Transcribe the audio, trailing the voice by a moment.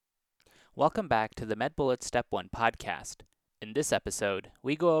Welcome back to the MedBullets Step 1 podcast. In this episode,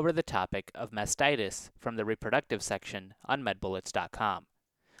 we go over the topic of mastitis from the reproductive section on medbullets.com.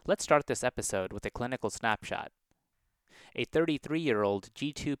 Let's start this episode with a clinical snapshot. A 33-year-old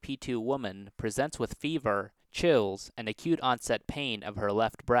G2P2 woman presents with fever, chills, and acute onset pain of her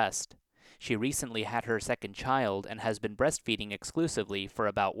left breast. She recently had her second child and has been breastfeeding exclusively for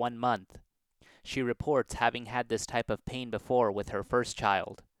about 1 month. She reports having had this type of pain before with her first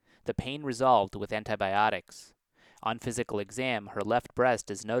child. The pain resolved with antibiotics. On physical exam, her left breast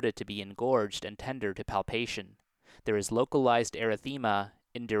is noted to be engorged and tender to palpation. There is localized erythema,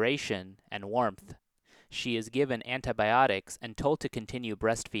 induration, and warmth. She is given antibiotics and told to continue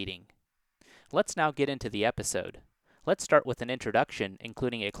breastfeeding. Let's now get into the episode. Let's start with an introduction,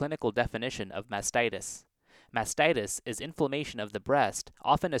 including a clinical definition of mastitis. Mastitis is inflammation of the breast,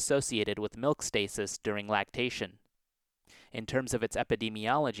 often associated with milk stasis during lactation. In terms of its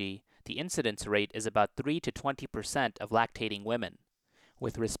epidemiology, the incidence rate is about 3 to 20% of lactating women.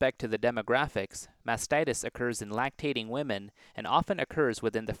 With respect to the demographics, mastitis occurs in lactating women and often occurs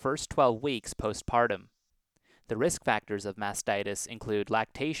within the first 12 weeks postpartum. The risk factors of mastitis include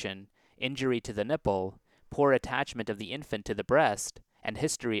lactation, injury to the nipple, poor attachment of the infant to the breast, and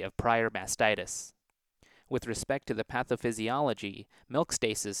history of prior mastitis. With respect to the pathophysiology, milk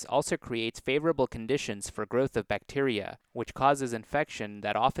stasis also creates favorable conditions for growth of bacteria, which causes infection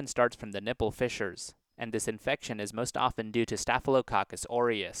that often starts from the nipple fissures, and this infection is most often due to Staphylococcus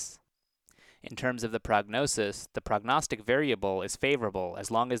aureus. In terms of the prognosis, the prognostic variable is favorable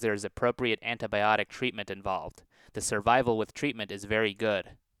as long as there is appropriate antibiotic treatment involved. The survival with treatment is very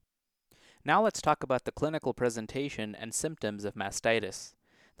good. Now let's talk about the clinical presentation and symptoms of mastitis.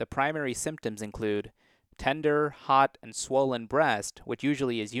 The primary symptoms include tender, hot, and swollen breast, which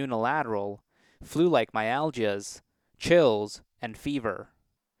usually is unilateral, flu-like myalgias, chills, and fever.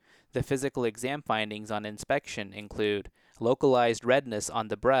 The physical exam findings on inspection include localized redness on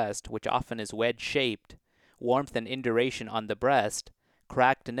the breast, which often is wedge-shaped, warmth and induration on the breast,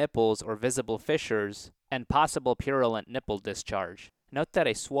 cracked nipples or visible fissures, and possible purulent nipple discharge. Note that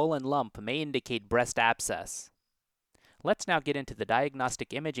a swollen lump may indicate breast abscess. Let's now get into the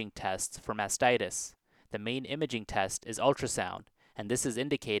diagnostic imaging tests for mastitis. The main imaging test is ultrasound, and this is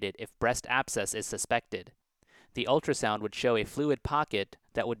indicated if breast abscess is suspected. The ultrasound would show a fluid pocket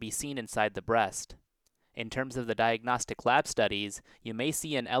that would be seen inside the breast. In terms of the diagnostic lab studies, you may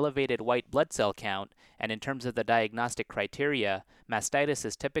see an elevated white blood cell count, and in terms of the diagnostic criteria, mastitis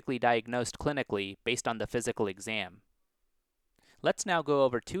is typically diagnosed clinically based on the physical exam. Let's now go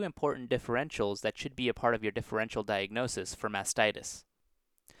over two important differentials that should be a part of your differential diagnosis for mastitis.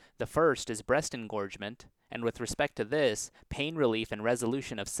 The first is breast engorgement, and with respect to this, pain relief and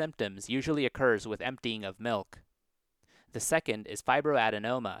resolution of symptoms usually occurs with emptying of milk. The second is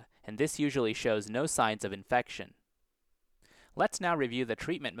fibroadenoma, and this usually shows no signs of infection. Let's now review the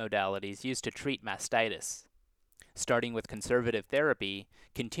treatment modalities used to treat mastitis. Starting with conservative therapy,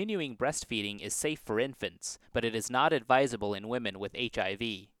 continuing breastfeeding is safe for infants, but it is not advisable in women with HIV.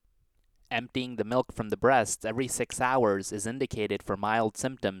 Emptying the milk from the breasts every 6 hours is indicated for mild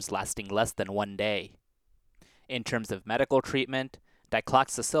symptoms lasting less than 1 day. In terms of medical treatment,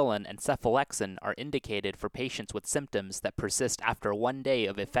 dicloxacillin and cephalexin are indicated for patients with symptoms that persist after 1 day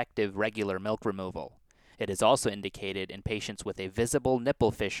of effective regular milk removal. It is also indicated in patients with a visible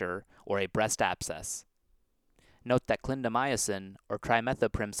nipple fissure or a breast abscess. Note that clindamycin or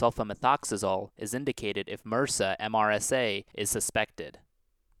trimethoprim sulfamethoxazole is indicated if MRSA is suspected.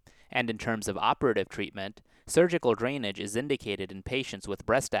 And in terms of operative treatment, surgical drainage is indicated in patients with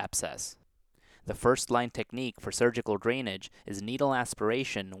breast abscess. The first-line technique for surgical drainage is needle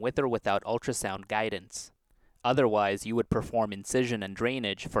aspiration with or without ultrasound guidance. Otherwise, you would perform incision and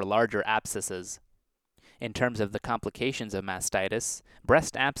drainage for larger abscesses. In terms of the complications of mastitis,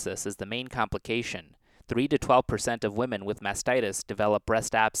 breast abscess is the main complication. 3 to 12% of women with mastitis develop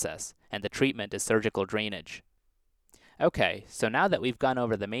breast abscess, and the treatment is surgical drainage. Okay, so now that we've gone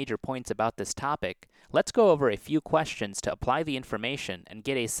over the major points about this topic, let's go over a few questions to apply the information and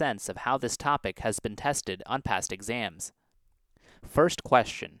get a sense of how this topic has been tested on past exams. First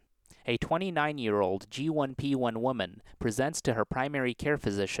question. A 29-year-old G1P1 woman presents to her primary care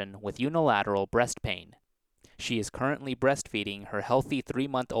physician with unilateral breast pain. She is currently breastfeeding her healthy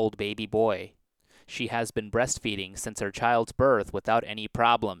 3-month-old baby boy. She has been breastfeeding since her child's birth without any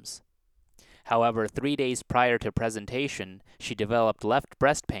problems. However, 3 days prior to presentation, she developed left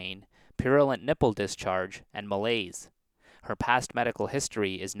breast pain, purulent nipple discharge, and malaise. Her past medical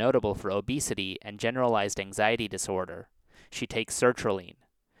history is notable for obesity and generalized anxiety disorder. She takes sertraline.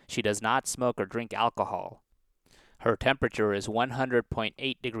 She does not smoke or drink alcohol. Her temperature is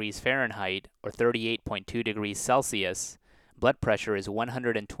 100.8 degrees Fahrenheit or 38.2 degrees Celsius. Blood pressure is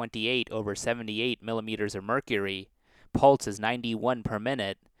 128 over 78 millimeters of mercury. Pulse is 91 per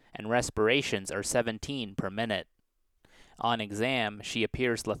minute, and respirations are 17 per minute. On exam, she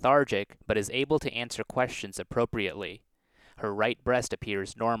appears lethargic but is able to answer questions appropriately. Her right breast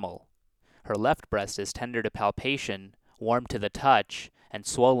appears normal. Her left breast is tender to palpation, warm to the touch, and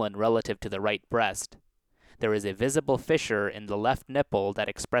swollen relative to the right breast. There is a visible fissure in the left nipple that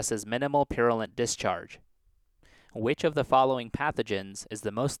expresses minimal purulent discharge. Which of the following pathogens is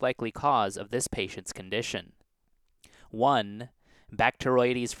the most likely cause of this patient's condition? 1.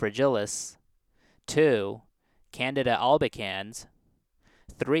 Bacteroides fragilis. 2. Candida albicans.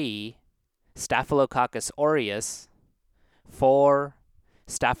 3. Staphylococcus aureus. 4.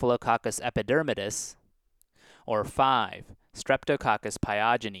 Staphylococcus epidermidis. Or 5. Streptococcus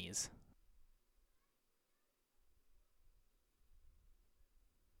pyogenes.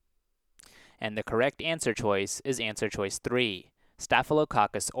 And the correct answer choice is answer choice 3,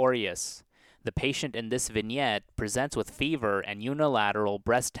 Staphylococcus aureus. The patient in this vignette presents with fever and unilateral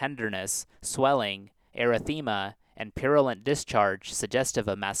breast tenderness, swelling, erythema, and purulent discharge suggestive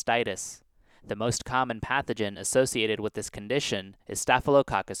of mastitis. The most common pathogen associated with this condition is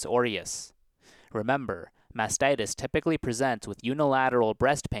Staphylococcus aureus. Remember, mastitis typically presents with unilateral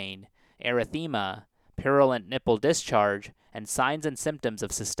breast pain, erythema, purulent nipple discharge, and signs and symptoms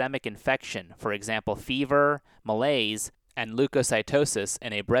of systemic infection, for example, fever, malaise, and leukocytosis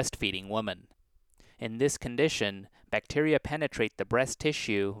in a breastfeeding woman. In this condition, bacteria penetrate the breast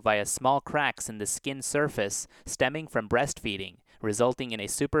tissue via small cracks in the skin surface stemming from breastfeeding, resulting in a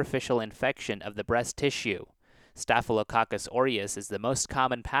superficial infection of the breast tissue. Staphylococcus aureus is the most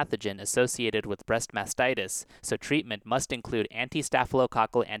common pathogen associated with breast mastitis, so treatment must include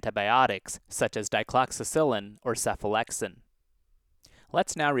anti-staphylococcal antibiotics such as dicloxacillin or cephalexin.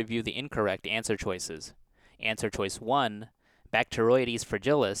 Let's now review the incorrect answer choices. Answer choice 1, Bacteroides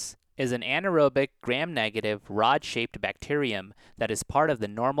fragilis, is an anaerobic gram-negative rod-shaped bacterium that is part of the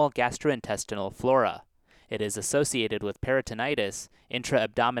normal gastrointestinal flora. It is associated with peritonitis,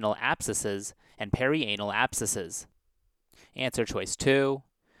 intra-abdominal abscesses, and perianal abscesses. Answer choice 2.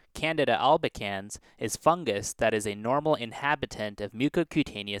 Candida albicans is fungus that is a normal inhabitant of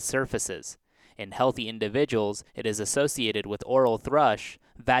mucocutaneous surfaces. In healthy individuals, it is associated with oral thrush,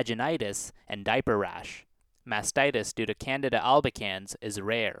 vaginitis, and diaper rash. Mastitis due to Candida albicans is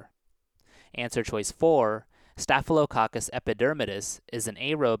rare. Answer choice 4. Staphylococcus epidermidis is an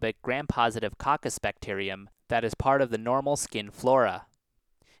aerobic gram-positive coccus bacterium that is part of the normal skin flora.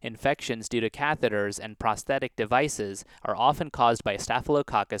 Infections due to catheters and prosthetic devices are often caused by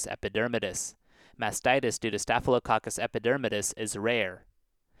Staphylococcus epidermidis. Mastitis due to Staphylococcus epidermidis is rare.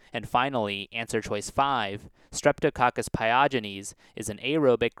 And finally, answer choice 5, Streptococcus pyogenes is an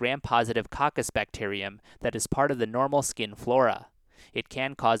aerobic gram-positive coccus bacterium that is part of the normal skin flora. It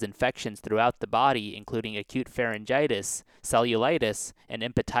can cause infections throughout the body, including acute pharyngitis, cellulitis, and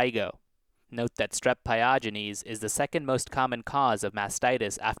impetigo. Note that Strep pyogenes is the second most common cause of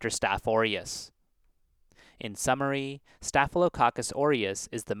mastitis after Staph aureus. In summary, Staphylococcus aureus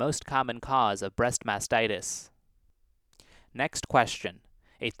is the most common cause of breast mastitis. Next question.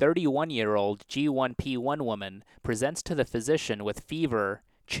 A 31-year-old G1P1 woman presents to the physician with fever,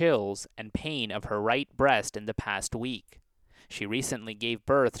 chills, and pain of her right breast in the past week. She recently gave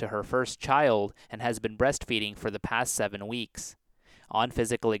birth to her first child and has been breastfeeding for the past 7 weeks. On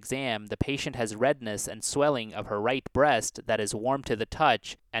physical exam, the patient has redness and swelling of her right breast that is warm to the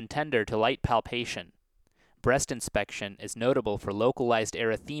touch and tender to light palpation. Breast inspection is notable for localized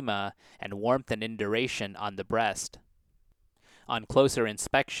erythema and warmth and induration on the breast. On closer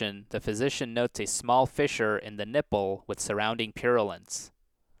inspection, the physician notes a small fissure in the nipple with surrounding purulence.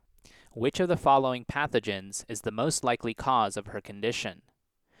 Which of the following pathogens is the most likely cause of her condition?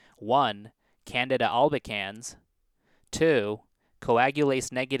 1. Candida albicans. 2.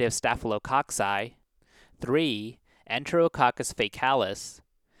 Coagulase-negative staphylococci. 3. Enterococcus faecalis.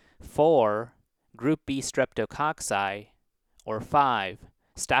 4. Group B streptococci. Or 5.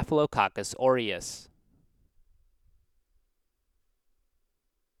 Staphylococcus aureus.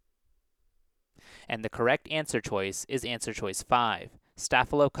 And the correct answer choice is answer choice 5,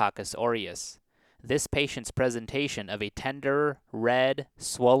 Staphylococcus aureus. This patient's presentation of a tender, red,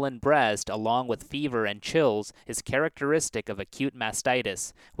 swollen breast along with fever and chills is characteristic of acute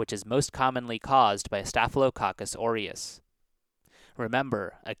mastitis, which is most commonly caused by Staphylococcus aureus.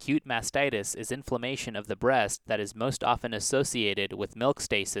 Remember, acute mastitis is inflammation of the breast that is most often associated with milk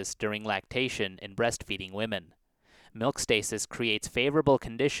stasis during lactation in breastfeeding women. Milk stasis creates favorable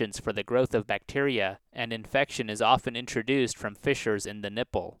conditions for the growth of bacteria, and infection is often introduced from fissures in the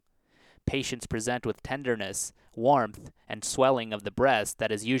nipple. Patients present with tenderness, warmth, and swelling of the breast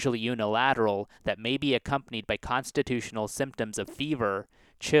that is usually unilateral that may be accompanied by constitutional symptoms of fever,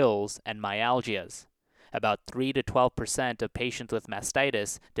 chills, and myalgias. About 3 to 12% of patients with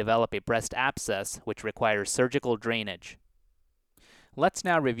mastitis develop a breast abscess which requires surgical drainage. Let's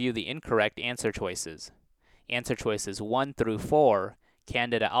now review the incorrect answer choices. Answer choices 1 through 4,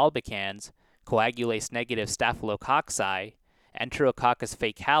 Candida albicans, coagulase-negative staphylococci, Enterococcus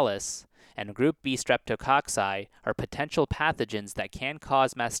faecalis, and Group B streptococci are potential pathogens that can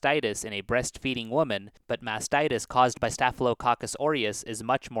cause mastitis in a breastfeeding woman, but mastitis caused by Staphylococcus aureus is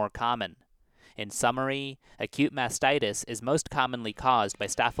much more common. In summary, acute mastitis is most commonly caused by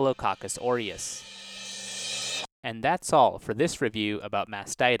Staphylococcus aureus. And that's all for this review about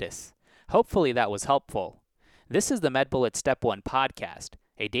mastitis. Hopefully that was helpful. This is the MedBullets Step 1 podcast,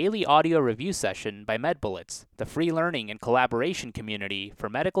 a daily audio review session by MedBullets, the free learning and collaboration community for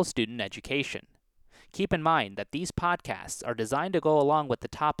medical student education. Keep in mind that these podcasts are designed to go along with the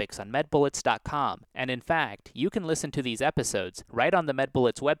topics on medbullets.com, and in fact, you can listen to these episodes right on the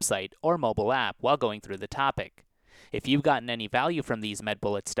MedBullets website or mobile app while going through the topic. If you've gotten any value from these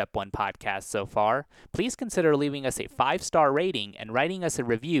MedBullets Step 1 podcasts so far, please consider leaving us a 5-star rating and writing us a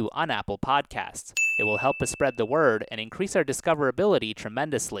review on Apple Podcasts. It will help us spread the word and increase our discoverability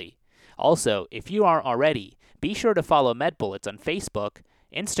tremendously. Also, if you aren't already, be sure to follow MedBullets on Facebook,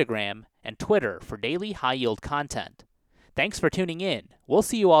 Instagram, and Twitter for daily high-yield content. Thanks for tuning in. We'll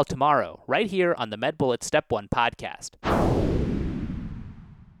see you all tomorrow, right here on the MedBullets Step 1 podcast.